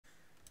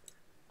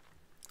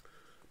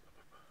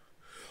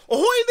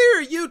Ahoy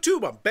there,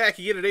 YouTube! I'm back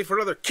again today for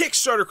another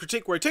Kickstarter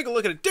critique where I take a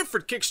look at a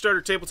different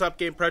Kickstarter tabletop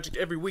game project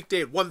every weekday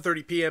at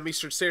 1:30 p.m.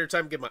 Eastern Standard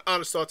Time, give my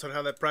honest thoughts on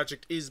how that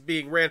project is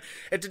being ran.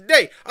 And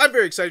today, I'm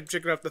very excited to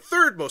check out the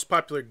third most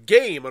popular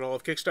game on all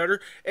of Kickstarter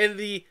and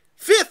the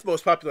fifth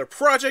most popular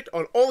project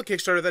on all of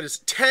Kickstarter, that is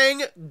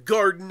Tang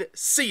Garden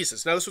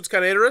Seasons. Now, this one's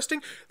kind of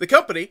interesting. The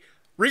company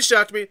reached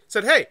out to me,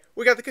 said, hey,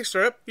 we got the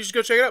Kickstarter up, you should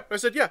go check it out. I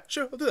said, yeah,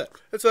 sure, I'll do that.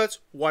 And so that's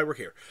why we're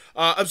here.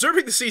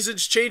 Observing the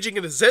seasons changing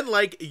in a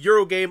Zen-like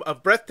Eurogame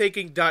of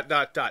breathtaking ...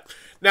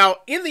 Now,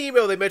 in the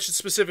email, they mentioned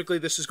specifically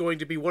this is going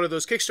to be one of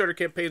those Kickstarter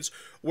campaigns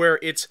where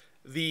it's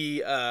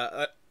the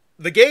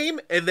game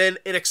and then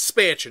an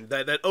expansion,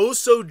 that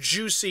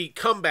oh-so-juicy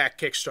comeback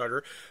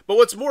Kickstarter. But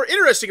what's more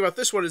interesting about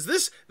this one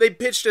is they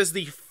pitched as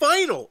the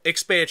final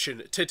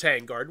expansion to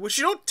Tang Garden, which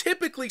you don't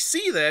typically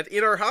see that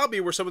in our hobby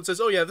where someone says,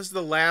 oh yeah, this is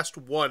the last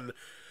one,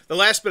 the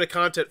last bit of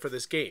content for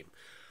this game.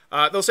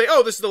 They'll say,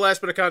 oh, this is the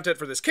last bit of content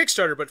for this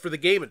Kickstarter, but for the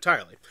game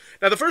entirely.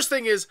 Now, the first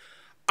thing is,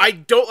 I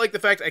don't like the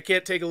fact I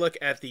can't take a look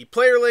at the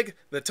player lig,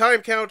 the time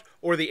count,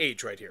 or the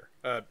age right here.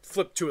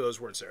 Flip two of those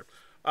words there.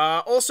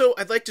 Also,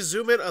 I'd like to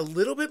zoom in a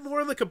little bit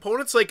more on the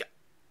components. Like,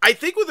 I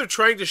think what they're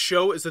trying to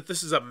show is that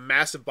this is a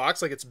massive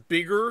box. Like, it's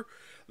bigger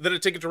than a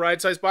Ticket to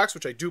Ride size box,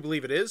 which I do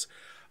believe it is.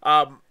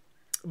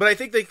 But I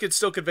think they could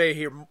still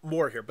convey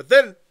more here. But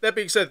then, that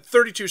being said,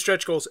 32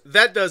 stretch goals.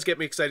 That does get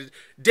me excited.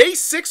 Day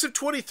 6 of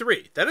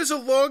 23. That is a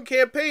long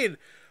campaign.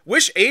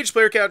 Wish age,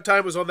 player count,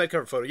 time was on that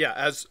cover photo. Yeah,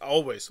 as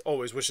always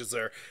wishes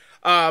there.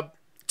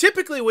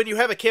 Typically, when you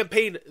have a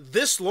campaign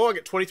this long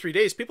at 23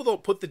 days, people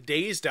don't put the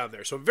days down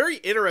there. So I'm very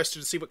interested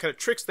to see what kind of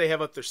tricks they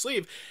have up their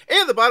sleeve.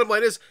 And the bottom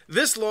line is,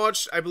 this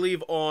launched, I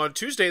believe, on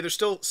Tuesday. They're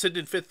still sitting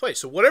in 5th place.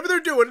 So whatever they're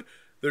doing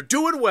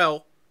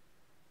well.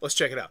 Let's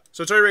check it out.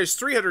 So it's already raised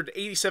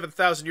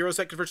 387,000 euros.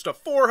 That converts to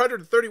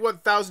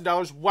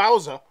 $431,000.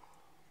 Wowza.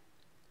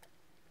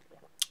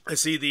 I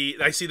see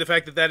the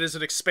fact that is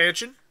an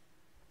expansion.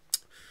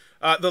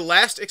 The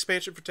last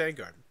expansion for Tang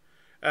Garden.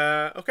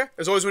 Okay.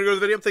 As always, when we go to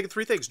the video, I'm thinking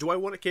three things. Do I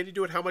want it? Can you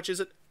do it? How much is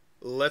it?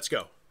 Let's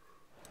go.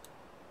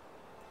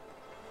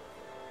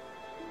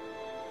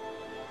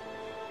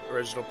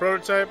 Original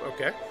prototype.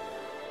 Okay.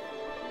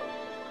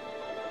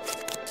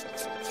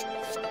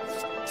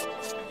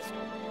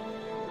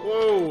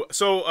 Whoa.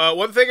 So,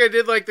 one thing I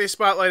did like they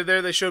spotlighted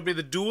there, they showed me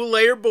the dual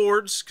layer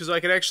boards, because I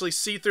could actually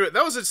see through it.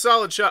 That was a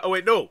solid shot. Oh,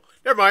 wait, no.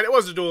 Never mind. It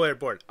wasn't a dual layer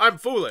board. I'm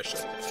foolish.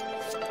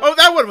 Oh,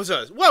 that one was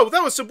us. Whoa,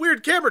 that was some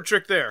weird camera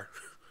trick there.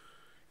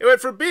 It went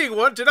from being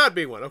one to not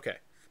being one. Okay,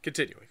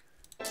 continuing.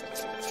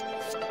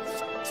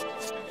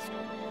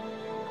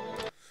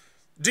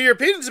 Do your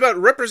opinions about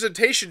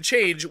representation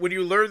change when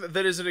you learn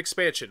that is an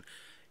expansion?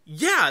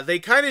 Yeah, they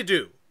kind of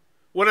do.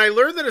 When I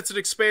learn that it's an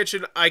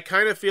expansion, I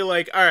kind of feel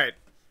like, all right,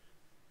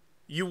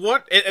 you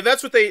want, and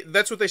that's what they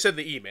said in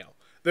the email.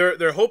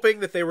 They're hoping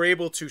that they were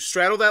able to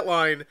straddle that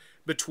line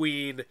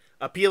between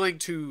appealing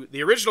to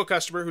the original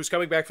customer who's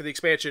coming back for the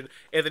expansion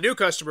and the new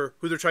customer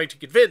who they're trying to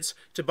convince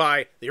to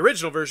buy the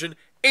original version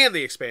and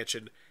the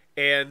expansion.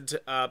 And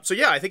so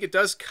yeah, I think it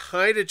does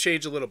kind of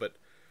change a little bit.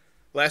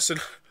 Last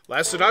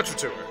Sinatra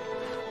tour.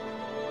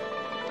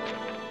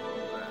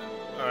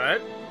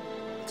 Alright.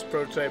 It's a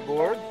prototype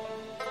board.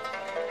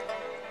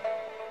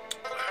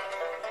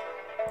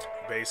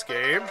 Base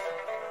game.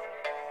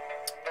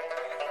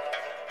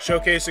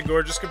 Showcasing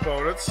gorgeous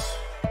components.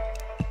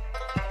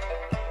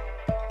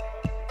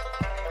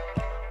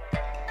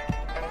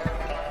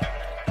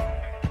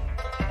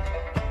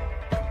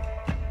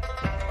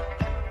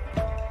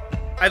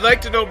 I'd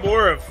like to know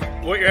more of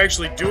what you're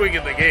actually doing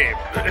in the game.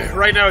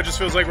 Right now, it just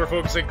feels like we're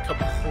focusing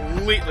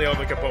completely on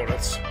the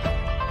components.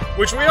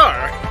 Which we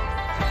are.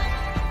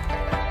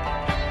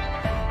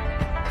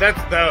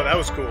 That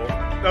was cool.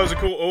 That was a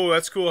cool... Oh,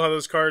 that's cool how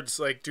those cards,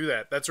 like, do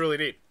that. That's really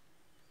neat.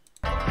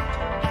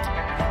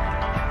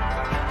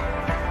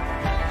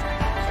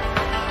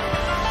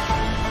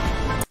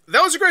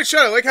 That was a great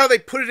shot. I like how they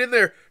put it in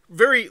there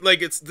very, like,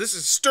 this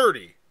is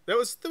sturdy. That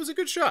was a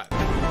good shot.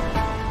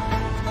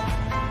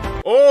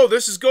 Oh,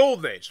 this is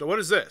Golden Age. Now, what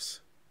is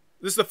this?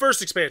 This is the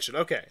first expansion.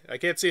 Okay, I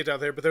can't see it down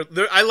there, but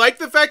I like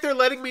the fact they're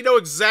letting me know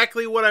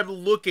exactly what I'm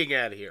looking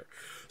at here.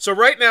 So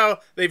right now,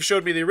 they've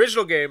showed me the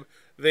original game.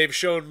 They've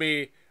shown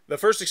me the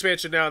first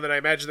expansion now, and then I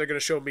imagine they're going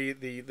to show me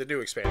the new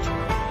expansion.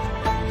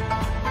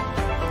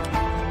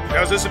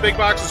 Now, is this a big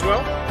box as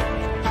well?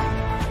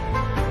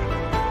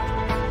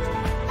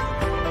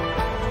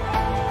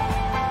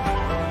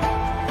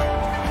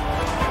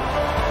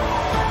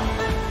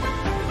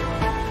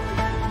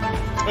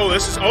 So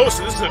this is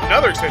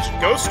another extension,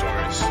 Ghost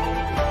Stories.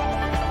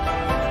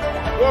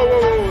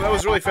 Whoa, that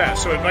was really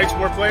fast. So it invites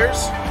more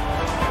players?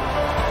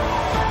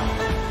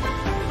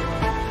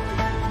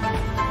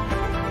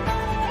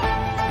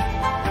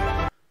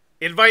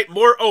 Invite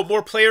more,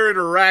 more player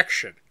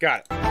interaction.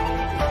 Got it.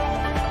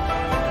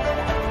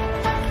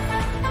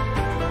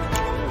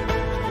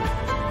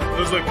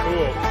 Those look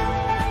cool.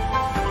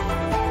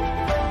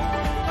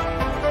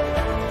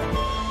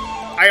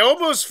 I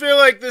almost feel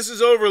like this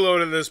is overload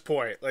at this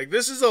point. Like,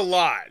 this is a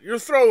lot. You're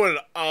throwing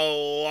a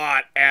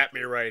lot at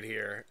me right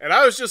here. And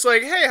I was just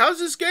like, hey, how's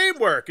this game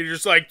work? And you're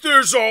just like,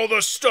 there's all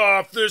the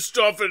stuff, this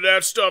stuff, and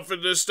that stuff,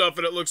 and this stuff,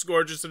 and it looks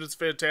gorgeous, and it's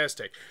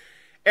fantastic.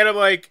 And I'm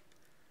like,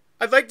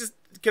 I'd like to,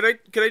 can I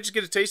just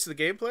get a taste of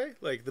the gameplay?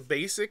 Like, the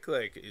basic,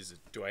 like,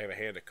 do I have a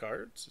hand of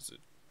cards? Is it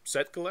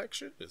set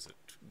collection? Is it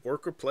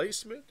worker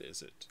placement?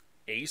 Is it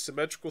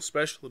asymmetrical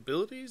special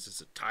abilities?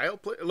 Is it tile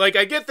play? Like,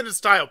 I get that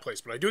it's tile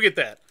placement. I do get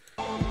that.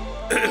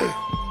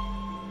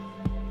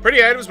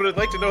 Pretty items, but I'd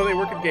like to know they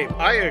work in game.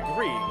 I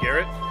agree,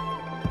 Garrett.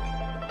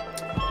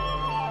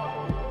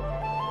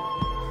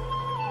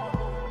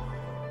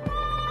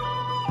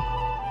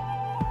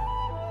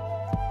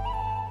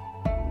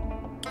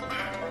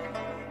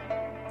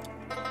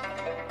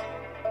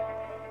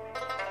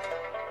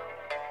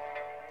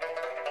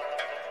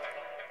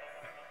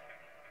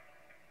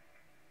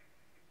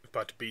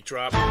 About to beat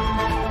drop.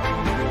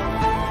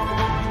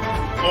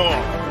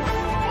 Oh.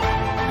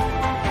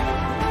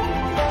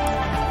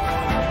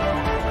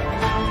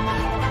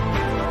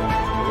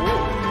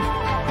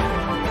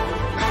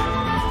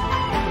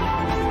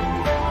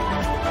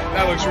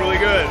 That looks really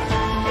good.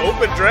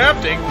 Open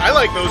drafting. I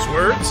like those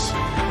words.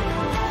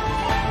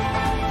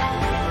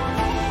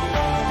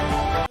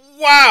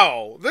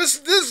 Wow.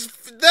 This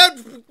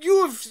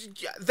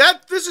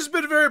has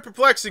been very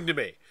perplexing to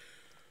me.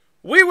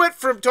 We went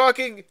from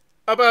talking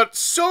about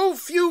so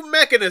few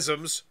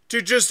mechanisms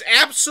to just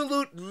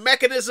absolute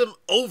mechanism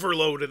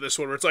overload in this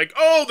one, where it's like,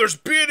 oh, there's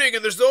bidding,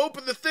 and there's the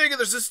open the thing, and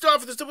there's this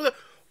stuff, and there's stuff.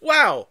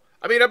 Wow.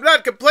 I mean, I'm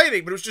not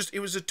complaining, but it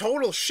was a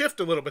total shift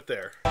a little bit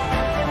there.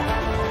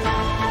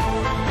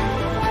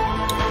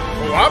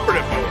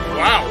 Cooperative mode.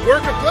 Wow.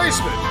 Worker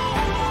placement.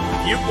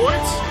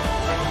 Viewpoints?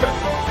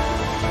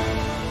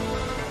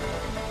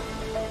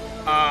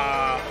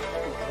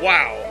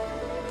 Wow.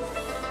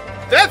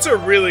 That's a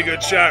really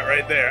good shot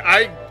right there.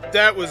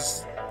 That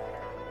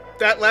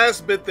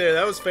last bit there,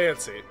 that was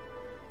fancy.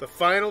 The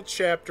final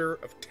chapter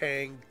of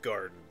Tang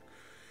Garden.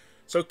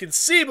 So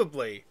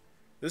conceivably,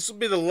 this will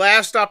be the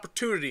last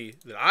opportunity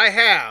that I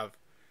have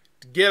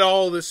to get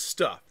all this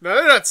stuff. Now,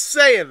 they're not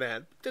saying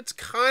that. It's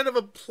kind of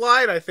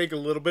implied, I think, a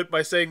little bit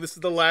by saying this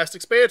is the last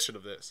expansion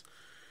of this.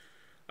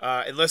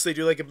 Unless they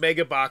do like a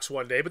mega box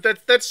one day. But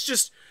that's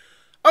just...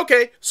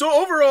 Okay, so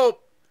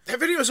overall,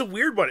 that video is a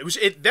weird one.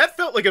 That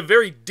felt like a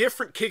very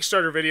different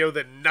Kickstarter video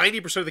than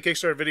 90% of the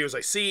Kickstarter videos I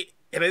see.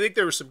 And I think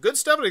there was some good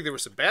stuff. I think there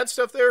was some bad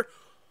stuff there.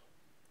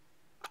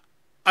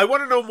 I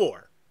want to know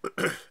more.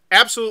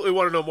 Absolutely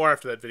want to know more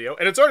after that video.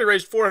 And it's already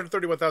raised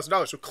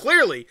 $431,000. So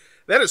clearly,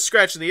 that is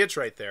scratching the itch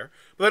right there.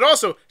 But then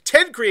also,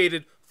 10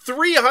 created,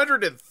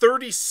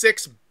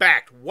 336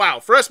 backed.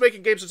 Wow. For us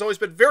making games, it's always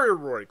been very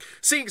rewarding.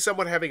 Seeing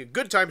someone having a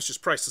good time is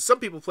just priceless. Some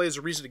people play as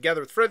a reason to gather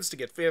with friends, to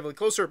get family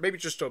closer, maybe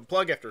just to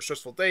unplug after a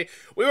stressful day.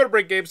 We want to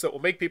bring games that will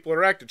make people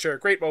interact and share a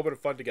great moment of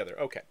fun together.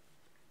 Okay.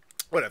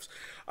 What else?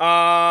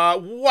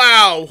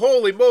 Wow.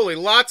 Holy moly.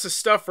 Lots of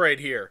stuff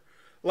right here.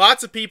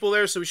 Lots of people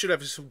there, so we should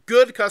have some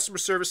good customer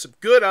service, some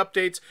good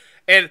updates.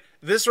 And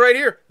this right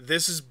here,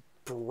 this is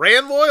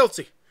brand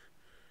loyalty.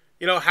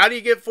 You know, how do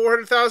you get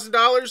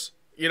 $400,000?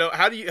 You know,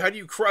 how do you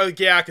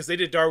yeah, because they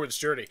did Darwin's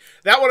Journey.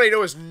 That one I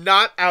know is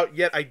not out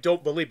yet, I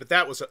don't believe, but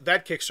that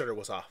Kickstarter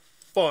was a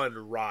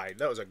fun ride.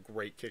 That was a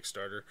great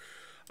Kickstarter.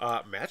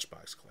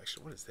 Matchbox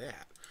collection, what is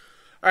that?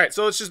 All right,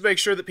 so let's just make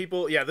sure that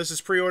people, yeah, this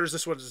is pre-orders.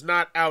 This one is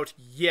not out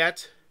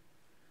yet.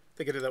 I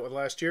think I did that one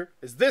last year.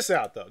 Is this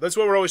out, though? That's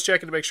what we're always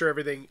checking to make sure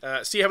everything,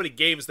 see how many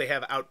games they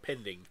have out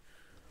pending.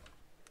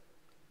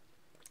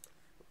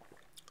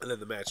 And then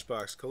the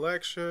Matchbox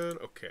collection,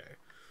 okay.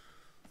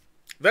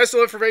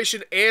 Vessel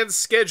information and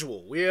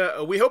schedule.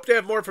 We hope to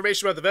have more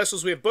information about the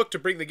vessels we have booked to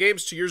bring the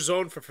games to your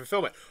zone for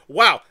fulfillment.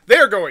 Wow,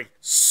 they're going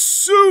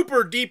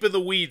super deep in the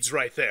weeds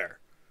right there.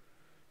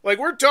 Like,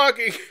 we're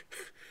talking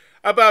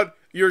about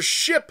your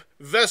ship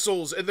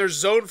vessels and their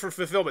zone for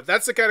fulfillment.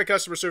 That's the kind of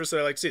customer service that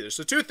I like to see. There's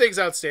the two things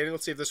outstanding.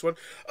 Let's see if this one.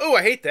 Oh,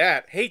 I hate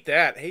that. Hate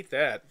that. Hate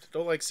that.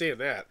 Don't like seeing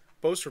that.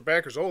 Post for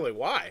backers only.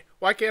 Why?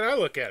 Why can't I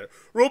look at it?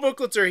 Rule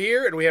booklets are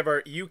here, and we have our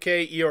UK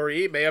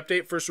ERE May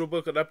update. First rule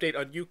booklet update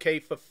on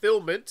UK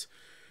fulfillment.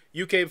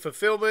 UK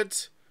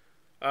fulfillment.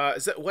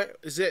 Is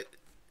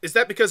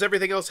that because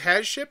everything else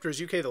has shipped, or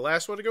is UK the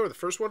last one to go, or the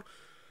first one?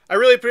 I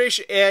really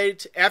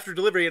appreciate after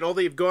delivery and all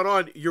that you've gone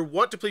on. Your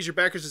want to please your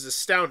backers is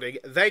astounding.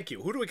 Thank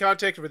you. Who do we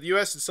contact for the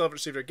US and still haven't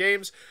received our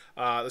games?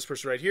 This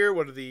person right here.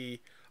 What are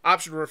the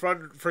options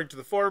referring to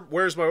the form?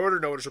 Where's my order?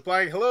 No one is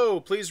replying. Hello.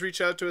 Please reach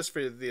out to us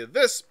for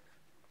this.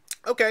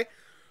 Okay.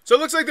 So it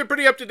looks like they're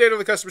pretty up to date on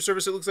the customer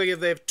service. It looks like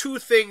they have two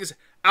things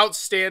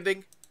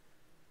outstanding.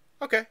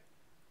 Okay.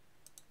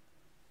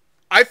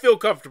 I feel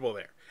comfortable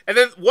there. And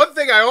then one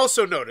thing I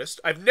also noticed,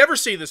 I've never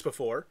seen this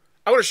before.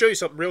 I want to show you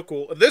something real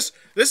cool. And this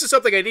is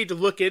something I need to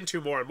look into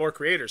more and more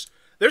creators.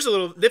 There's a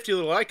little nifty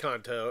little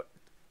icon to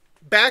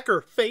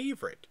backer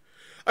favorite.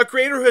 A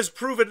creator who has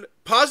proven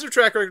positive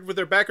track record with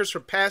their backers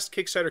from past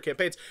Kickstarter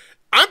campaigns.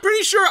 I'm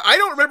pretty sure I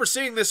don't remember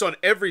seeing this on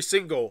every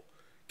single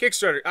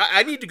Kickstarter.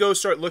 I need to go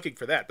start looking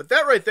for that. But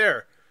that right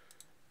there,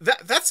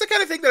 that's the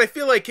kind of thing that I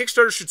feel like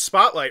Kickstarter should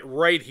spotlight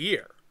right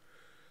here.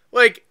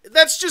 Like,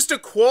 that's just a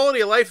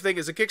quality of life thing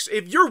as a Kickstarter.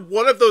 If you're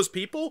one of those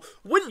people,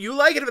 wouldn't you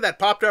like it if that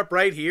popped up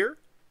right here?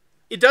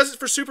 It does it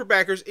for super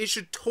backers. It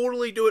should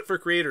totally do it for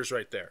creators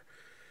right there.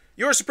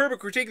 You're superb at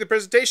critiquing the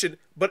presentation,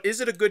 but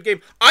is it a good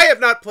game? I have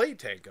not played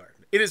Tang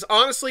Garden. It is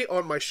honestly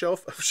on my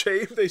shelf of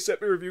shame. They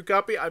sent me a review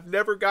copy. I've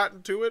never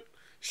gotten to it.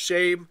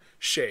 Shame,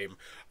 shame.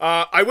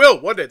 I will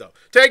one day, though.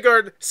 Tang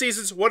Garden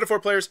Seasons, 1 to 4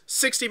 players,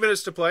 60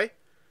 minutes to play.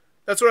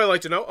 That's what I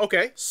like to know.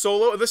 Okay,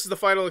 solo. And this is the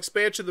final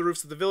expansion. The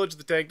roofs of the village of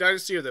the Tang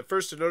Dynasty are the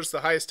first to notice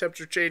the highest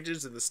temperature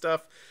changes and the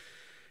stuff.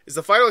 Is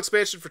the final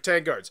expansion for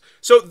Tang Gardens.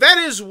 So that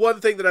is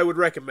one thing that I would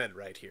recommend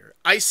right here.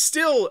 I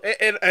still,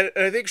 and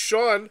I think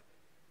Sean,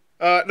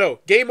 no,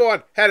 Game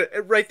On had it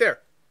right there.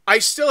 I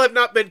still have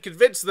not been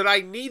convinced that I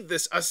need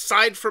this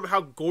aside from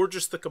how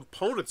gorgeous the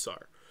components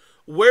are.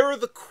 Where are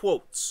the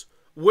quotes?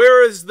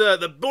 Where is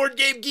the Board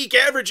Game Geek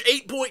average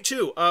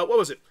 8.2? What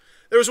was it?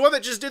 There was one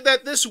that just did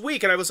that this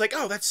week, and I was like,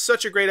 oh, that's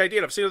such a great idea,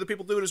 and I've seen other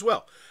people do it as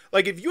well.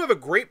 Like, if you have a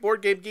great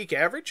Board Game Geek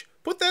average,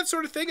 put that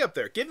sort of thing up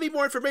there. Give me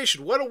more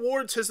information. What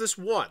awards has this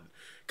won?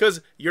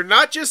 Because you're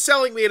not just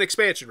selling me an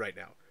expansion right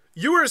now.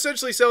 You are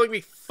essentially selling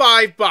me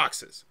 5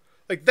 boxes.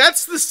 Like,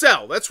 that's the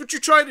sell. That's what you're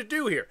trying to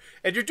do here.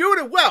 And you're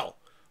doing it well.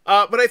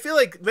 But I feel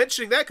like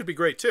mentioning that could be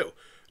great, too.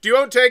 Do you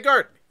own Tang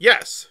Garden?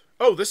 Yes.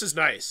 Oh, this is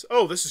nice.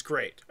 Oh, this is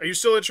great. Are you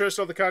still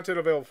interested in the content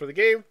available for the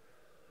game?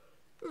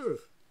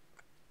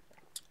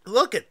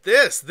 Look at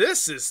this.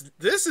 This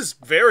is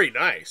very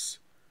nice.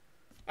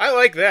 I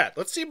like that.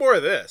 Let's see more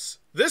of this.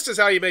 This is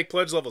how you make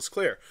pledge levels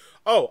clear.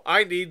 Oh,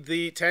 I need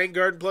the Tang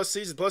Garden Plus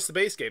season plus the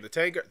base game. The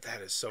Tang Garden.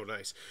 That is so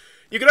nice.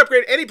 You can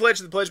upgrade any pledge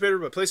in the pledge manager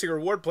by placing a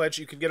reward pledge.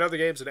 You can get other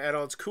games and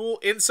add-ons. Cool.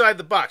 Inside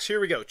the box. Here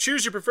we go.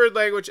 Choose your preferred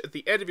language at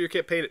the end of your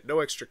campaign at no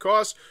extra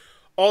cost.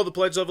 All the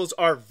pledge levels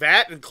are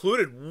VAT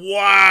included.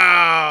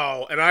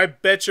 Wow. And I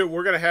bet you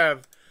we're going to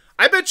have...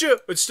 I bet you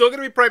it's still going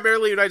to be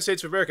primarily United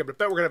States of America, but I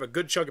bet we're going to have a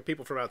good chunk of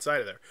people from outside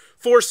of there.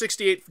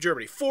 468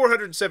 Germany,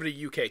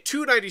 470 UK,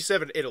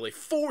 297 Italy,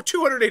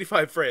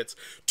 285 France,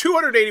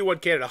 281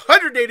 Canada,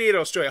 188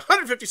 Australia,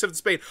 157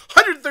 Spain,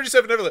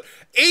 137 Netherlands,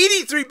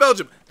 83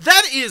 Belgium.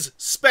 That is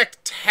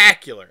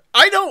spectacular.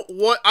 I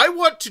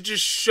want to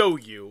just show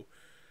you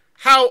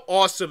how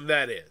awesome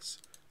that is.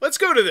 Let's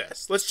go to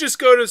this. Let's just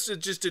go to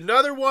just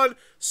another one,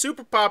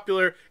 super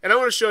popular, and I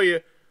want to show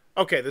you.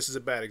 Okay, this is a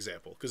bad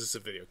example because it's a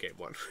video game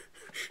one.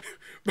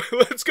 But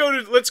let's go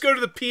to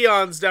the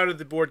peons down at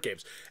the board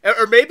games.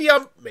 Or maybe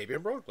I'm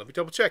wrong. Let me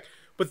double check.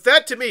 But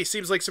that to me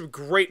seems like some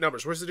great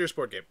numbers. Where's the nearest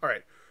board game? All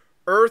right,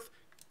 Earth.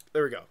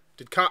 There we go.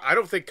 I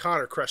don't think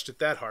Connor crushed it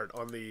that hard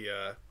on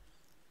the.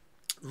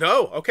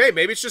 No. Okay,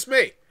 maybe it's just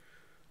me.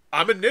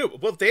 I'm a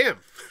noob. Well,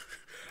 damn.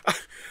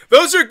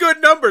 Those are good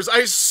numbers.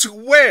 I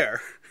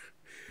swear.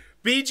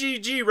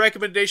 BGG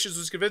recommendations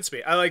was convinced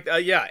me. I like,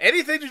 yeah,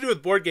 anything to do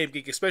with Board Game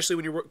Geek, especially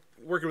when you're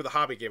working with a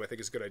hobby game, I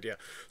think is a good idea.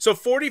 So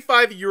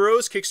 45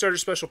 euros Kickstarter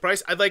special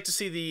price. I'd like to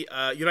see the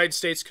United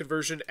States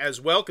conversion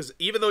as well, because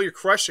even though you're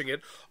crushing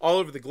it all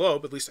over the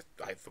globe, at least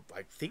I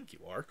think you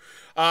are,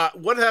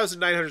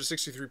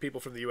 1,963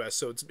 people from the U.S.,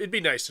 so it'd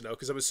be nice to know,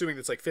 because I'm assuming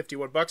that's like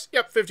 51 bucks.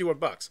 Yep, 51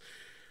 bucks.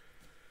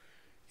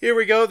 Here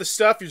we go, the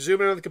stuff. You're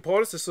zooming in on the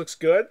components. This looks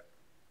good.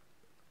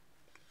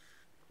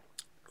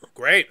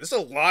 Great. This is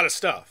a lot of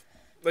stuff.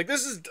 Like,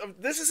 this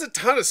is a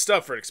ton of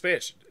stuff for an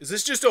expansion. Is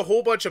this just a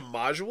whole bunch of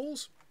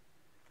modules?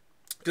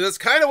 Because that's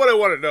kind of what I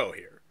want to know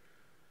here.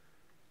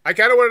 I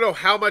kind of want to know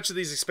how much of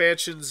these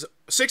expansions...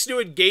 6 new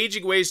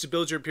engaging ways to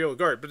build your Imperial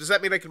Guard. But does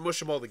that mean I can mush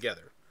them all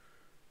together?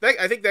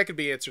 I think that could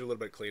be answered a little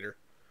bit cleaner.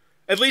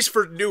 At least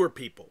for newer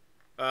people.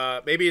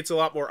 Maybe it's a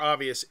lot more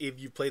obvious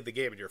if you've played the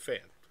game and you're a fan.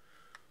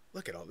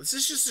 Look at all this.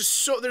 This is just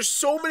so... There's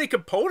so many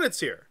components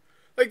here.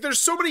 Like, there's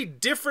so many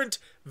different,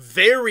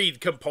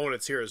 varied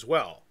components here as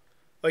well.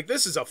 Like,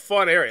 this is a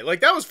fun area. Like,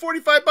 that was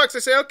 45 bucks. I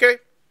say, okay.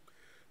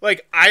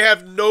 Like, I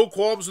have no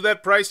qualms with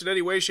that price in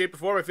any way, shape, or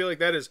form. I feel like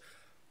that is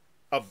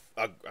a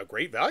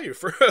great value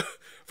for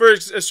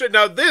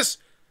now.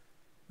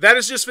 That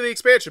is just for the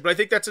expansion, but I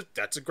think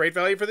that's a great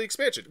value for the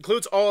expansion.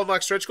 Includes all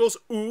unlocked stretch goals.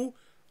 Ooh,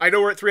 I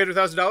know we're at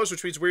 $300,000,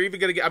 which means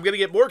I'm gonna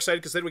get more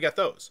excited because then we got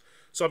those.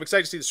 So I'm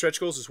excited to see the stretch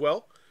goals as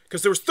well.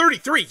 Because there was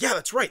 33. Yeah,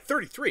 that's right,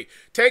 33.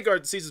 Tang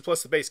Garden Seasons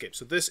plus the base game.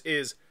 So this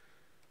is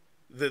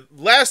the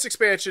last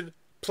expansion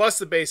plus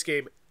the base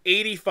game,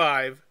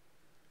 85,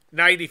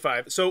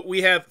 95. So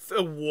we have,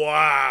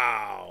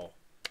 wow.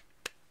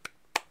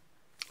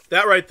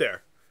 That right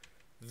there.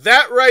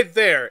 That right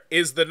there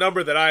is the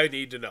number that I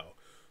need to know.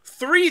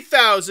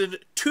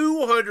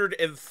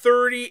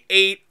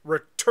 3,238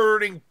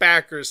 returning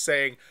backers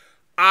saying,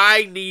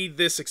 I need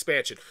this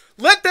expansion.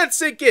 Let that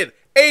sink in.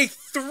 A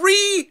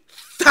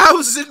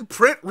 3,000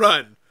 print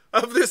run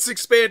of this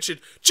expansion.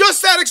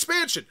 Just that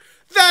expansion.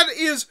 That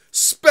is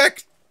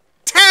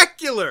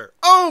spectacular.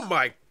 Oh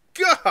my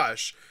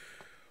gosh.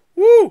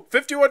 Woo.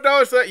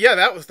 $51 for that. Yeah,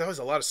 that was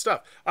a lot of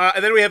stuff.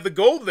 And then we have the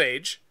Golden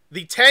Age,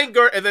 the Tang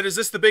Garden, and then is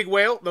this the Big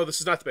Whale? No,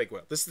 this is not the Big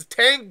Whale. This is the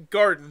Tang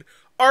Garden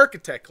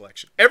Architect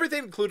Collection.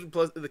 Everything included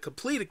plus the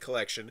completed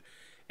collection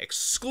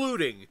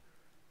excluding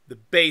the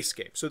base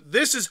game. So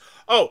this is,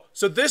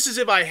 so this is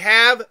if I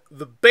have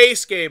the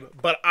base game,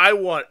 but I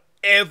want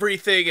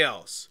everything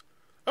else.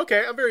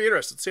 Okay, I'm very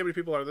interested. Let's see how many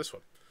people are on this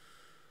one.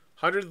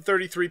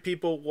 133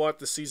 people want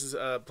the seasons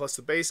plus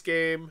the base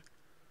game.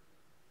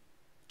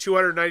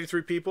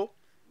 293 people.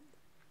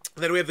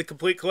 And then we have the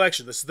complete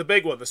collection. This is the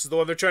big one. This is the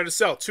one they're trying to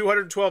sell.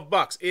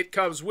 $212. It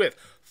comes with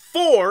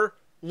 4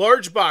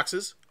 large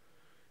boxes.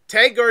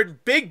 Tang Garden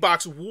big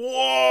box.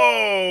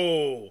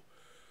 Whoa!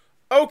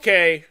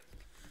 Okay.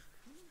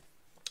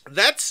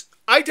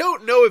 I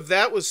don't know if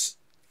that was...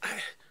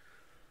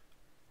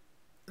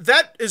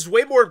 That is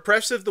way more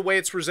impressive the way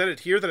it's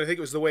presented here than I think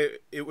it was the way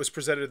it was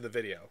presented in the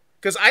video.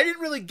 Because I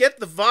didn't really get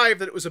the vibe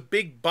that it was a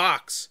big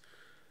box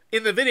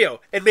in the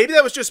video. And maybe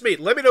that was just me.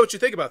 Let me know what you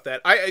think about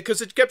that.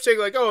 Because it kept saying,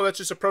 like, oh, that's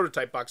just a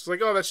prototype box. It's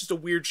like, oh, that's just a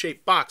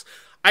weird-shaped box.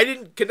 I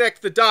didn't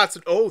connect the dots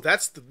and, oh,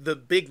 that's the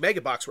big mega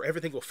box where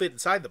everything will fit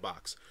inside the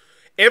box.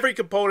 Every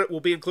component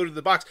will be included in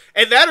the box.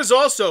 And that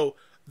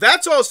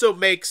also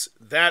makes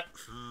that...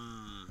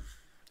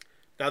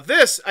 Now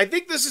this, I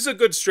think this is a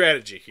good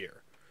strategy here.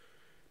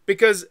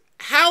 Because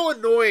how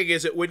annoying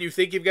is it when you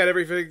think you've got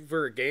everything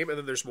for a game and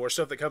then there's more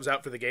stuff that comes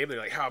out for the game? They're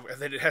like,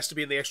 and then it has to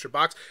be in the extra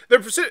box.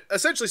 They're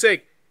essentially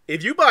saying,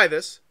 if you buy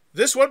this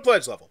one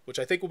pledge level, which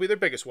I think will be their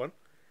biggest one,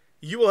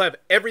 you will have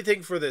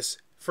everything for this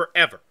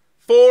forever.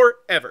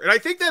 Forever. And I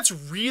think that's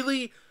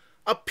really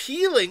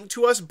appealing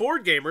to us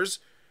board gamers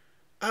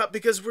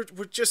because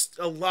we're just,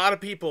 a lot of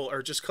people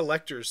are just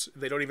collectors.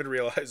 They don't even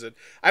realize it.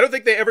 I don't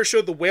think they ever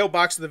showed the whale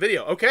box in the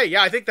video. Okay,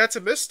 yeah, I think that's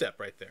a misstep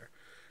right there.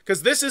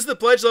 Because this is the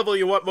pledge level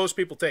you want most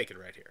people taking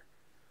right here.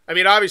 I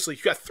mean, obviously,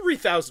 you got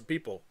 3,000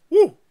 people.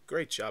 Woo!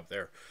 Great job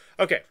there.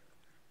 Okay.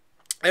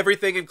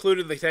 Everything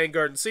included in the Tang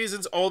Garden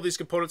Seasons. All these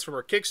components from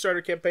our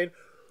Kickstarter campaign.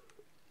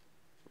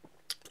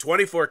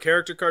 24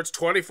 character cards.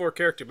 24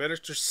 character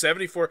miniatures.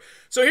 74.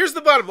 So here's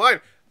the bottom line.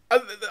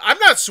 I'm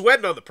not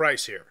sweating on the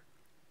price here.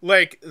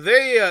 Like,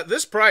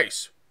 this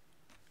price.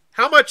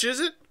 How much is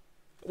it?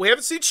 We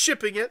haven't seen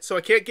shipping yet, so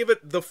I can't give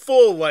it the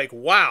full, like,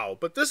 wow.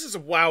 But this is a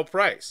wow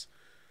price.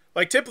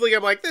 Like, typically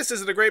I'm like, this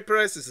isn't a great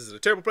price, this isn't a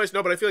terrible price.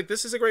 No, but I feel like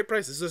this is a great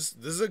price. This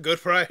is a good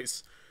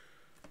price.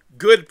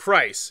 Good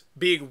price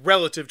being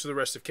relative to the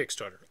rest of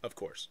Kickstarter, of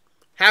course.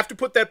 Have to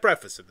put that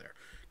preface in there.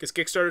 Because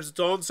Kickstarter is its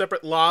own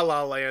separate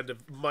la-la land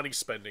of money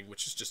spending,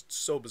 which is just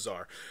so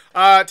bizarre.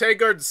 Tang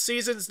Garden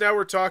Seasons, now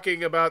we're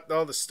talking about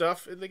all the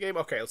stuff in the game.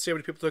 Okay, let's see how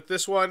many people took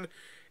this one.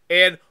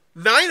 And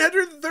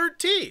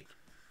 913.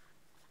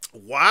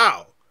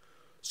 Wow.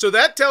 So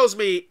that tells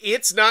me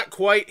it's not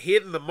quite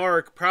hitting the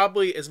mark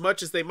probably as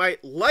much as they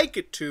might like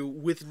it to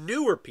with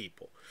newer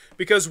people.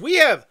 Because we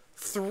have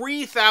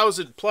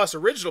 3,000 plus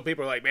original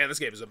people who are like, man, this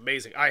game is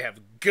amazing. I have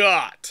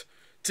got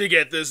to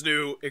get this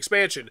new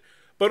expansion.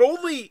 But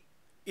only,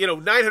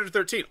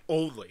 913,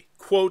 only,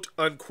 quote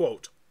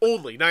unquote,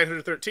 only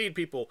 913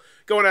 people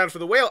going out for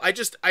the whale.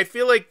 I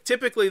feel like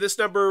typically this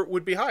number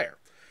would be higher.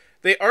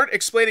 They aren't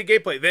explaining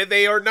gameplay.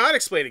 They are not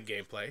explaining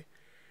gameplay.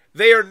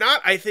 They are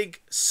not, I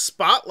think,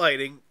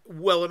 spotlighting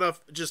well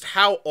enough just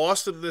how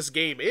awesome this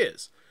game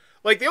is.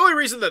 Like, the only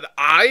reason that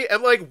I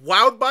am, like,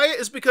 wowed by it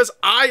is because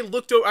I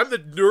looked over, I'm the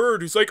nerd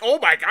who's like, oh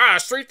my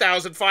gosh,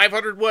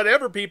 3,500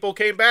 whatever people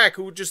came back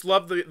who just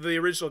loved the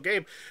original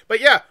game.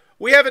 But yeah,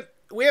 we haven't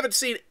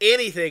seen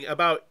anything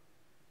about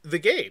the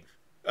game.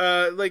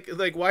 Like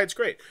why it's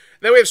great.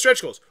 Then we have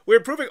stretch goals. We're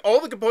improving all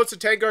the components of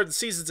Tang Garden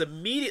Seasons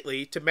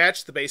immediately to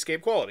match the base game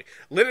quality.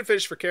 Linen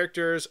finish for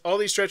characters. All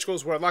these stretch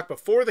goals were unlocked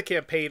before the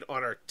campaign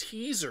on our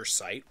teaser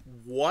site.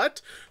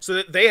 What? So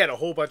that they had a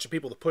whole bunch of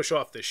people to push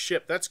off this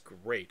ship. That's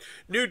great.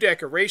 New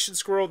decoration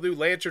scroll, new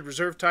lantern,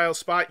 reserve tile,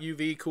 spot,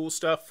 UV, cool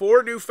stuff.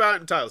 4 new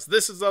fountain tiles.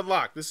 This is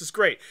unlocked. This is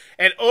great.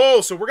 And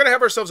so we're going to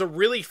have ourselves a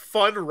really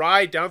fun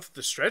ride down through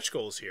the stretch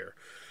goals here.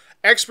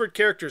 Expert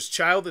characters,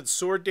 child and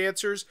sword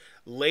dancers,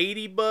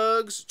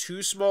 ladybugs,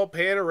 2 small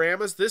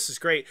panoramas. This is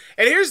great.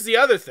 And here's the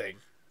other thing.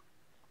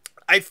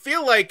 I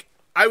feel like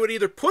I would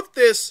either put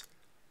this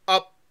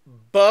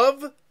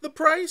above the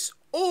price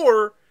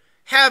or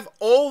have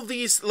all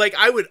these, like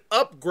I would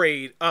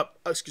update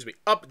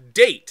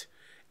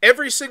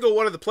every single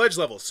one of the pledge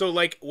levels. So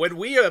like when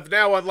we have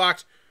now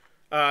unlocked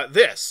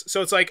this.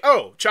 So it's like,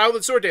 oh, child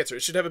and sword dancer.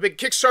 It should have a big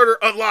Kickstarter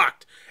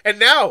unlocked. And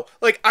now,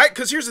 like,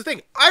 because here's the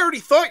thing. I already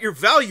thought your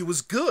value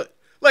was good.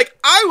 Like,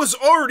 I was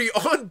already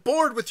on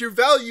board with your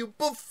value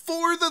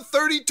before the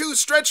 32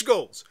 stretch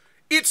goals.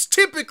 It's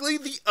typically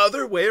the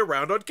other way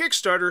around on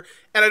Kickstarter.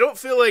 And I don't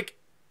feel like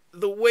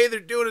the way they're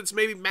doing it's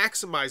maybe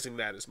maximizing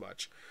that as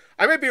much.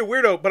 I might be a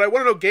weirdo, but I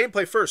want to know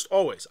gameplay first,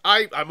 always.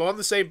 I'm on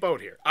the same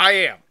boat here. I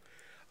am.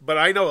 But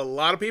I know a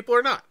lot of people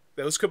are not.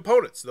 Those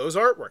components, those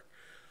artwork.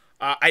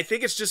 I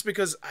think it's just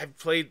because I've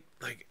played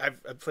like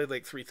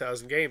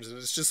 3,000 games, and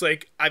it's just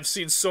like I've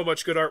seen so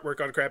much good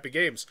artwork on crappy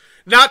games.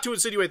 Not to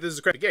insinuate this is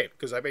a crappy game,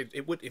 because I mean,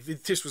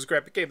 if this was a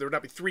crappy game, there would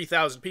not be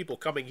 3,000 people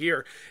coming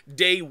here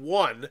day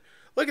one.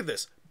 Look at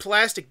this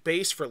plastic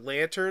base for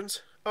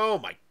lanterns. Oh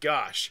my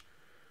gosh!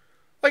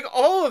 Like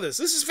all of this.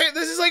 This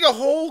is like a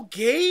whole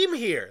game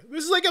here.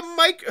 This is like a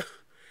mic.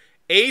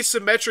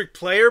 asymmetric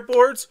player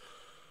boards.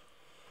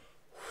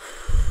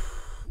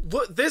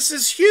 Look, this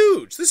is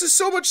huge. This is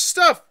so much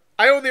stuff.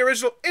 I own the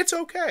original. It's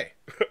okay.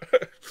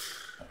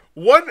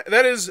 One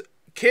that is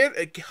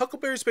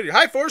Huckleberry Spinning.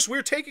 Hi, Forrest.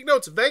 We're taking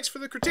notes. Thanks for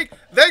the critique.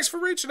 Thanks for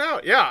reaching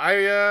out.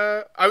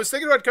 Yeah, I was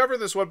thinking about covering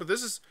this one, but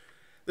this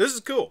is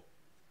cool.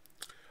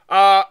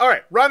 All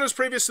right, Rondo's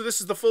previous. So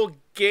this is the full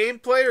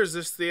gameplay, or is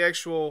this the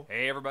actual?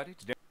 Hey, everybody.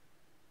 Today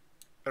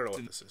I don't know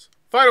what this is.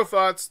 Final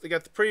thoughts. They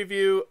got the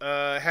preview.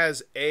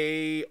 Has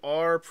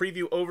AR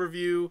preview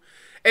overview.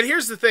 And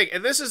here's the thing.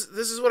 And this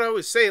is what I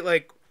always say.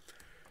 Like,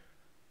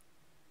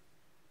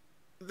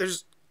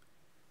 there's,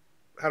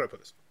 how do I put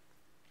this?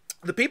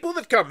 The people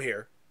that come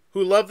here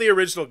who love the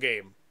original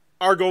game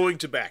are going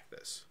to back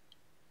this,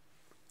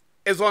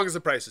 as long as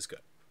the price is good.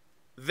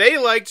 They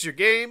liked your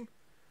game.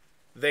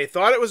 They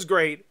thought it was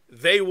great.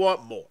 They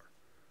want more.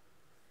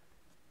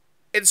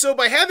 And so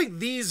by having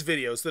these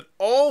videos that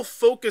all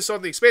focus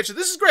on the expansion,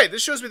 this is great.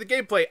 This shows me the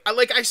gameplay.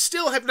 I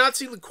still have not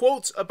seen the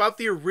quotes about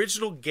the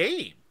original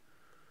game.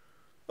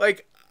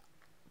 Like,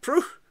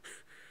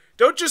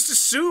 don't just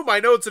assume I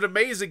know it's an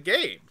amazing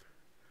game.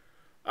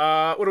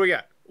 What do we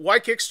got? Why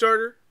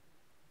Kickstarter?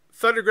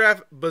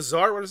 Thundergraph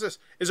Bazaar. What is this?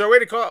 Is our way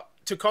to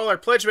call our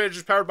pledge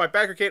managers powered by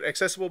BackerKate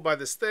accessible by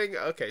this thing?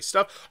 Okay,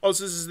 stuff. Oh,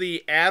 so this is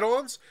the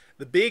add-ons.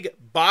 The big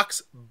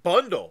box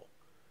bundle.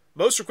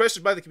 Most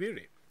requested by the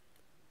community.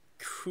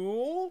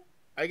 Cool.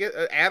 I get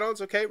add-ons.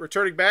 Okay.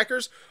 Returning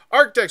backers.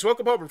 Architects,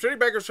 welcome home. Returning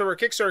backers from our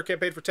Kickstarter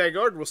campaign for Tang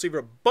Garden will receive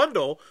a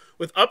bundle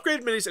with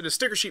upgraded minis and a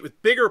sticker sheet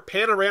with bigger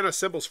panorama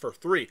symbols for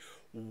free.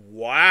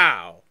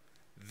 Wow.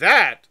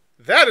 That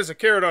is a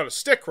carrot on a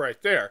stick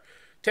right there.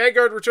 Tang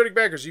Garden returning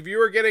backers. If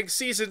you are getting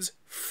seasons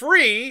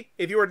free,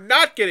 if you are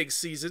not getting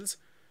seasons,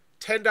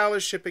 $10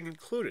 shipping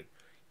included.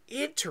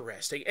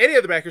 Interesting. Any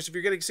other backers, if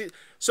you're getting seasons.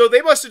 So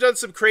they must have done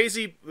some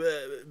crazy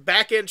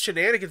back-end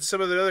shenanigans in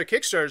some of the other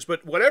Kickstarters,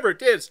 but whatever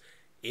it is,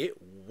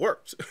 it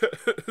worked.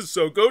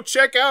 So go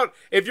check out.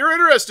 If you're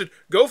interested,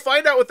 go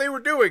find out what they were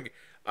doing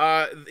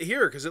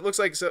here, because it looks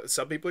like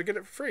some people are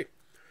getting it for free.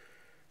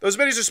 Those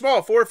minis are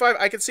small, 4 or 5.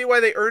 I can see why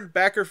they earned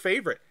backer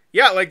favorite.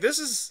 Yeah, this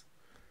is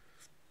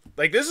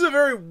a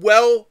very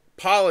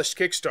well-polished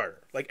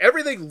Kickstarter. Like,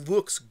 everything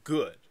looks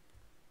good.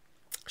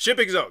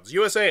 Shipping zones,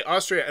 USA,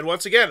 Austria, and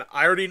once again,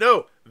 I already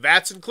know,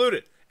 VAT's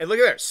included. And look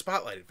at there,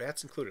 spotlighted,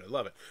 VAT's included. I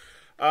love it.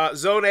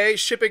 Zone A,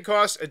 shipping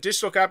costs,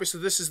 additional copies. So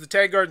this is the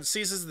Tang Garden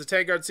Seasons, the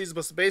Tang Garden Seasons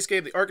plus the base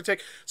game, the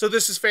Architect. So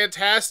this is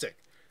fantastic.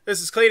 This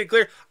is clean and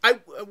clear. I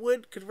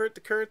would convert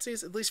the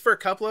currencies, at least for a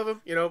couple of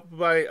them,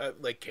 by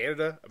like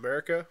Canada,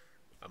 America,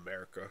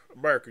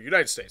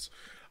 United States.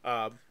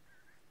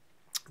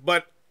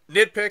 But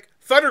nitpick,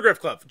 Thundergriff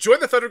Club. Join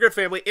the Thundergriff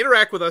family,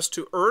 interact with us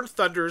to earn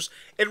thunders,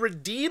 and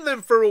redeem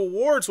them for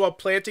rewards while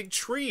planting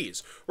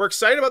trees. We're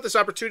excited about this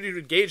opportunity to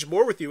engage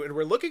more with you, and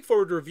we're looking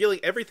forward to revealing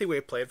everything we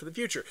have planned for the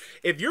future.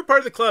 If you're part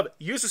of the club,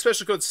 use the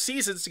special code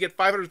SEASONS to get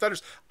 500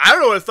 thunders. I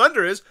don't know what a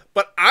thunder is,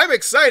 but I'm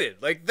excited.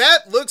 Like,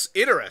 that looks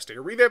interesting.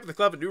 A revamp of the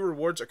club and new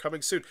rewards are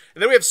coming soon.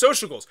 And then we have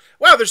social goals.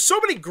 Wow, there's so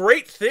many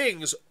great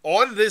things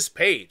on this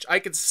page. I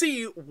can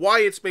see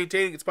why it's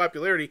maintaining its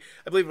popularity.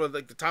 I believe it was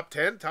like the top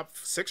 10, top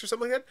 6 or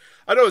something like that.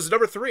 I know it was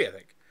number 3, I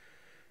think.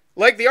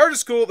 Like the art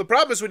is cool. The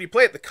problem is when you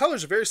play it, the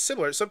colors are very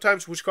similar,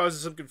 sometimes which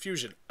causes some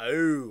confusion.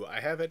 Oh, I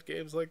have had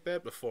games like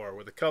that before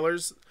where the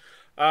colors.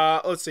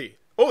 Let's see.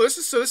 Oh, this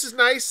is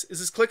nice. Is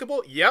this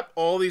clickable? Yep,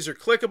 all these are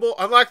clickable.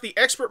 Unlock the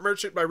expert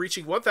merchant by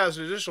reaching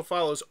 1,000 additional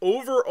follows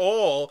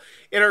overall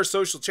in our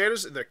social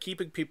channels, and they're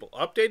keeping people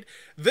updated.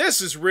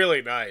 This is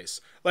really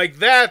nice. Like,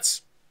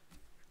 that's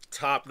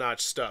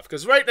top-notch stuff.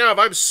 Because right now, if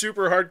I'm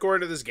super hardcore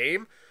into this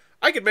game,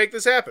 I can make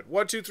this happen.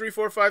 1, 2, 3,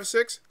 4, 5,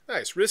 6.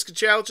 Nice. Risk and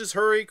challenges.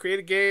 Hurry. Create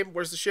a game.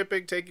 Where's the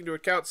shipping? Take into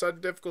account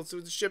sudden difficulties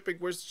with the shipping.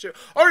 Where's the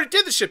shipping? Already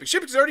did the shipping.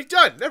 Shipping's already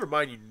done. Never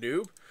mind, you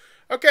noob.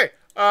 Okay.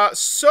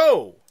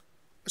 So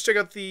let's check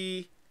out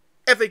the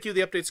FAQ,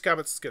 the updates,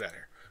 comments. Let's get out of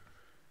here.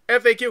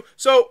 FAQ.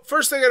 So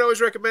first thing I'd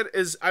always recommend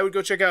is I would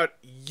go check out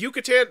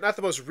Yucatan, not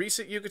the most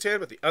recent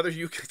Yucatan, but the other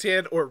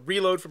Yucatan, or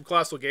Reload from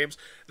Colossal Games.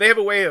 They have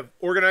a way of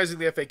organizing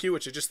the FAQ,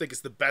 which I just think is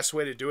the best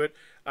way to do it.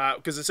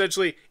 Because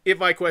essentially, if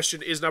my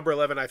question is number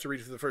 11, I have to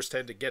read through the first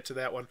 10 to get to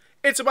that one.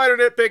 It's a minor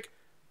nitpick,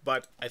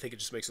 but I think it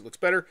just makes it look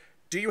better.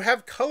 Do you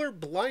have color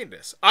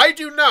blindness? I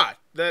do not,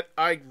 that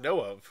I know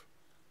of.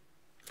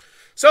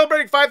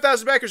 Celebrating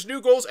 5,000 backers, new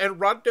goals, and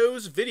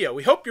Rondo's video.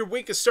 We hope your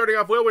week is starting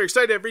off well. We're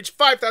excited to have reached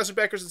 5,000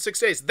 backers in 6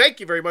 days. Thank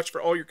you very much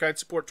for all your kind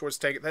support towards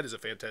Tang. That is a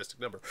fantastic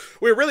number.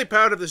 We're really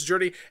proud of this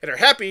journey and are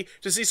happy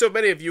to see so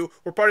many of you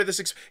were part of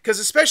this, because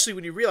especially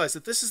when you realize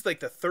that this is like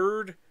the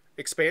 3rd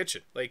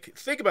expansion. Like,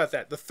 think about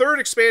that. The 3rd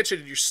expansion,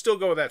 and you're still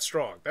going that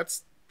strong.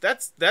 That's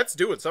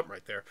doing something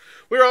right there.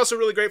 We're also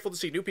really grateful to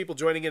see new people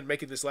joining in and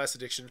making this last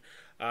edition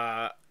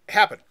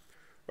happen.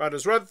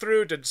 Rondo's run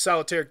through, did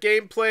solitaire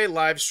gameplay,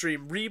 live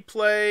stream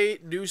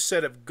replay, new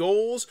set of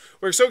goals.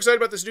 We're so excited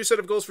about this new set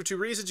of goals for 2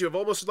 reasons. You have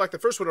almost unlocked the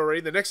first one already.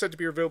 The next set to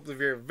be revealed will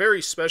be a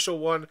very special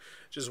one.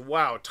 Just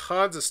wow,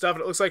 tons of stuff.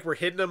 And it looks like we're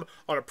hitting them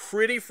on a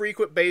pretty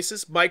frequent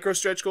basis. Micro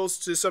stretch goals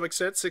to some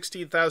extent,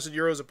 16,000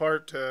 euros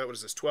apart. What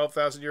is this,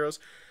 12,000 euros?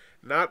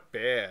 Not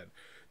bad.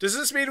 Does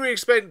this mean we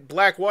expect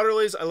black water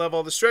lilies? I love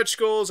all the stretch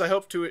goals. I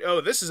hope to... Oh,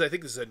 I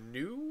think this is a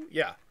new...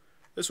 Yeah.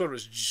 This one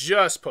was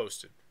just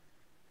posted.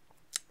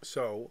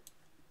 So,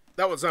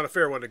 that one's not a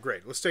fair one to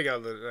grade. Let's take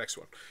out the next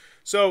one.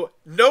 So,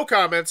 no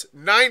comments,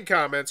 9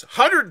 comments,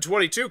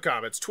 122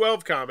 comments,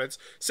 12 comments,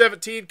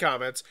 17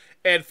 comments,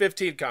 and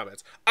 15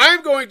 comments.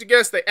 I'm going to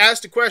guess they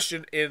asked a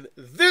question in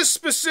this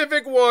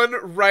specific one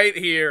right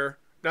here.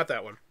 Not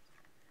that one.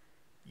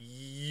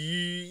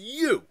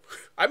 You.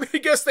 I'm going to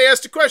guess they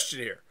asked a question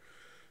here.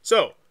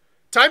 So,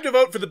 time to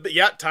vote for the...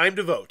 Yeah, time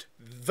to vote.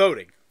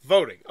 Voting.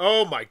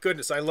 Oh my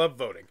goodness, I love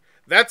voting.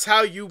 That's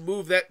how you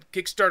move that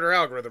Kickstarter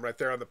algorithm right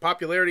there on the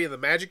popularity and the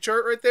magic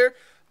chart right there.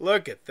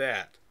 Look at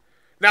that.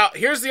 Now,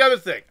 here's the other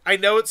thing. I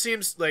know it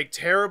seems like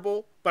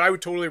terrible, but I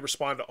would totally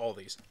respond to all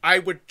these. I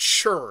would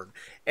churn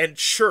and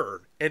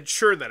churn and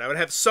churn that. I would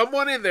have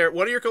someone in there,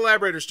 one of your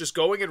collaborators, just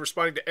going and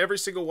responding to every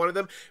single one of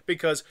them,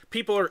 because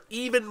people are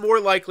even more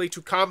likely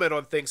to comment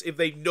on things if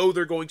they know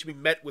they're going to be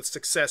met with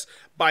success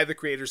by the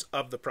creators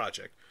of the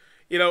project.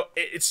 You know,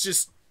 it's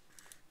just...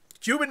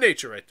 human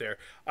nature right there.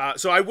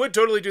 So I would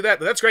totally do that,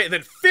 but that's great. And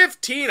then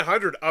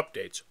 1,500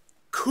 updates.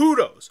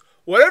 Kudos.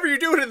 Whatever you're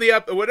doing in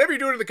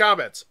the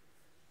comments.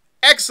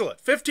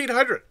 Excellent.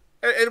 1,500.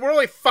 And we're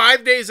only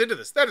 5 days into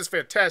this. That is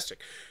fantastic.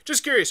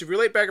 Just curious, if you're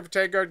late backer for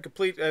Tang Garden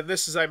complete, and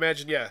this is, I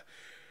imagine, yeah.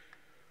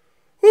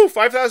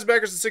 5,000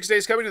 backers in 6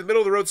 days, coming to the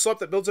middle of the road slump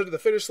that builds into the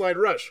finish line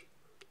rush.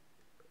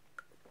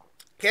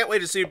 Can't wait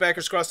to see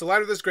backers cross the line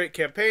with this great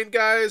campaign,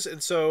 guys.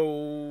 And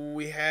so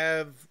we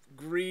have...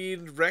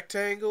 green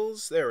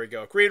rectangles. There we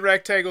go. Green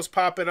rectangles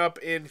popping up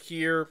in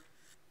here.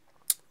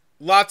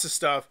 Lots of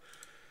stuff.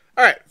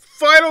 All right.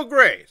 Final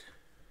grade.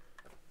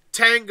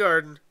 Tang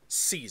Garden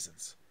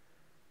Seasons.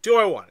 Do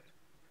I want it?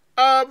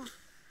 I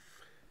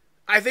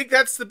think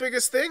that's the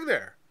biggest thing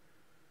there.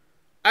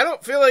 I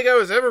don't feel like I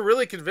was ever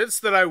really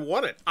convinced that I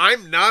want it.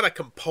 I'm not a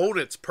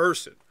components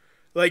person.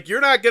 Like,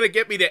 you're not going to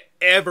get me to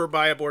ever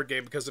buy a board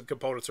game because of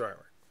components or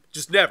artwork.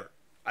 Just never.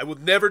 I will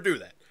never do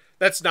that.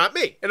 That's not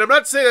me. And I'm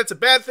not saying that's a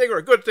bad thing or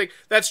a good thing.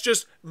 That's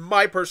just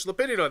my personal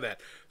opinion on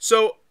that.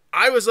 So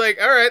I was like,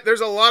 all right,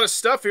 there's a lot of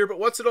stuff here, but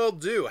what's it all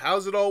do?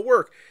 How's it all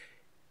work?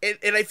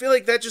 And I feel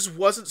like that just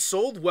wasn't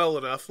sold well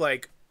enough.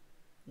 Like,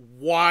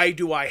 why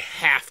do I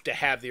have to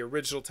have the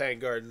original Tang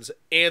Gardens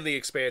and the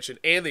expansion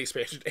and the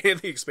expansion and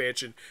the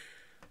expansion?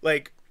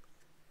 Like,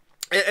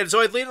 and so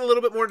I'd lean a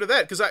little bit more into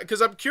that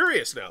because I'm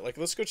curious now. Like,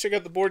 let's go check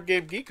out the Board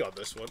Game Geek on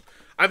this one.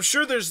 I'm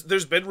sure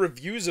there's been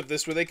reviews of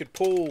this where they could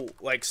pull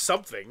like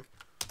something.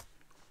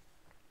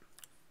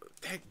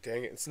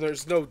 Dang it!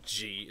 There's no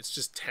G. It's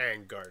just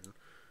Tang Garden.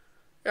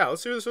 Yeah,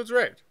 let's see where this one's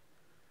ranked.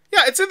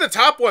 Yeah, it's in the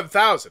top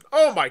 1,000.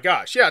 Oh my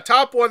gosh. Yeah,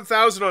 top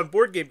 1,000 on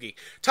Board Game Geek.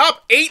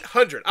 Top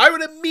 800. I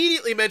would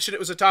immediately mention it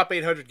was a top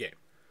 800 game.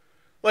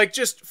 Like,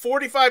 just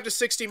 45 to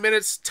 60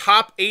 minutes,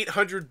 top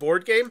 800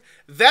 board game.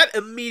 That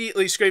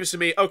immediately screams to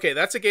me, okay,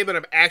 that's a game that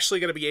I'm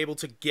actually going to be able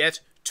to get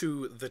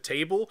to the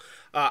table.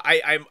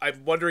 I'm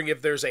wondering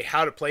if there's a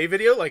how to play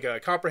video, like a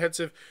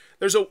comprehensive...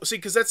 See,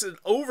 because that's an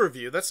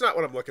overview. That's not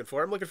what I'm looking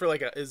for. I'm looking for,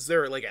 like, is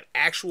there, like, an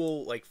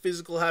actual, like,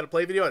 physical how to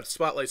play video? I'd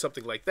spotlight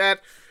something like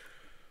that.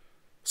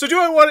 So do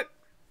I want it?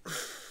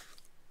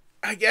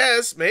 I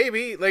guess,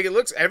 maybe. Like, it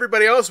looks,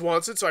 everybody else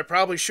wants it, so I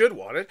probably should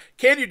want it.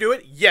 Can you do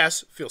it?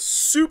 Yes. Feel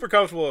super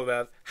comfortable with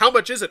that. How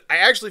much is it? I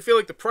actually feel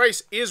like the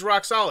price is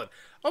rock solid.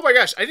 Oh my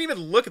gosh, I didn't even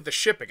look at the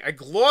shipping. I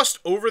glossed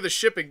over the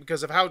shipping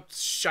because of how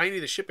shiny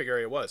the shipping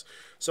area was.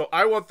 So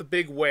I want the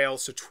big whale,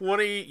 so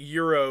 20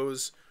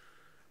 euros.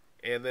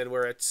 And then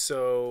we're at,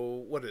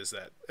 so, what is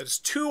that? It's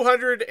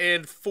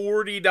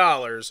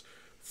 $240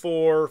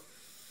 for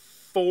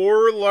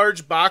 4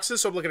 large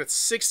boxes, so I'm looking at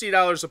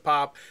 $60 a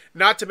pop.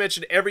 Not to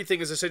mention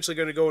everything is essentially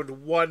going to go into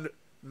one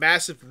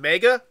massive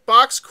mega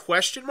box,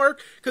 question mark?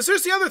 Because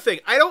there's the other thing.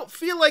 I don't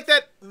feel like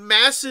that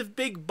massive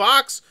big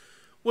box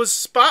was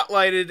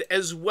spotlighted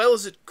as well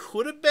as it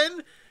could have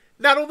been.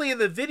 Not only in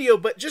the video,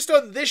 but just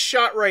on this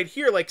shot right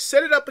here. Like,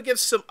 set it up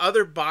against some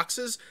other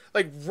boxes,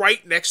 like,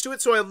 right next to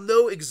it, so I'll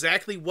know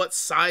exactly what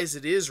size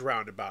it is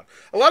roundabout.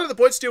 A lot of the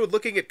points deal with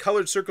looking at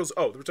colored circles.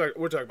 Oh,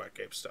 we're talking about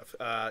game stuff.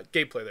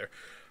 Gameplay there.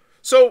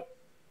 So,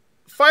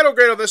 final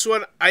grade on this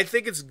one, I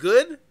think it's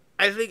good.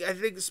 I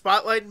think the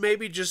spotlight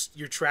maybe just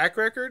your track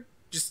record.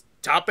 Just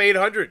top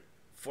 800.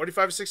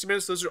 45 to 60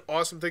 minutes, those are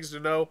awesome things to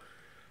know.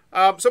 So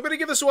I'm going to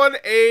give this one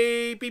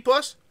a B+.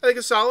 I think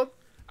it's solid.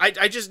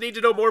 I just need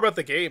to know more about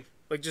the game.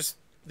 Like, just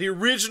the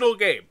original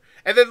game.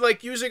 And then,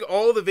 like, using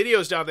all the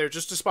videos down there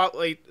just to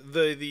spotlight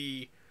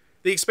the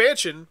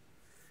expansion.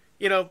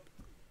 You know,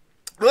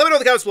 let me know in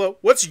the comments below.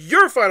 What's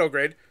your final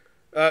grade?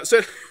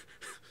 Send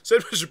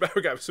Mr.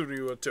 Bower Guy, assuming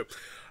you want to.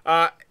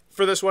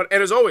 for this one.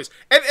 And as always,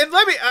 and I'm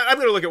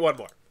going to look at one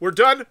more. We're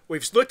done.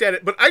 We've looked at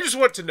it, but I just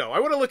want to know. I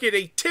want to look at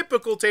a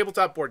typical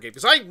tabletop board game,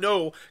 because I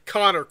know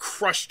Connor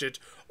crushed it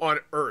on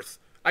Earth.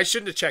 I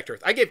shouldn't have checked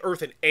Earth. I gave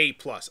Earth an A+.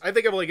 I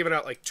think I've only given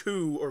out like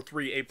 2 or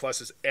 3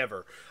 A+s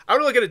ever. I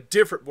want to look at a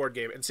different board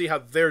game and see how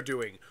they're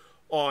doing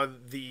on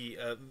the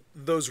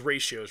those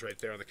ratios right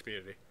there on the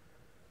community.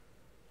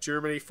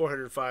 Germany,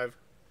 405.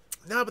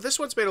 No, but this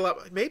one's made a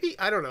lot. Maybe?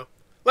 I don't know.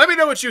 Let me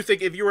know what you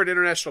think if you were an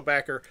international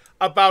backer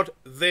about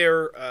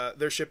their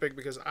shipping,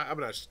 because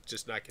I'm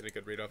just not getting a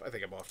good read off. I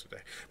think I'm off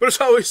today. But as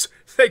always,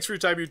 thanks for your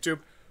time, YouTube.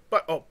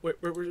 But, oh, wait,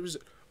 where is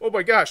it? Oh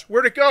my gosh,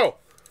 where'd it go?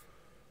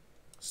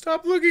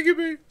 Stop looking at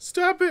me.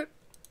 Stop it.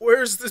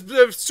 Where's this?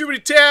 There's too many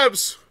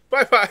tabs.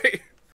 Bye-bye.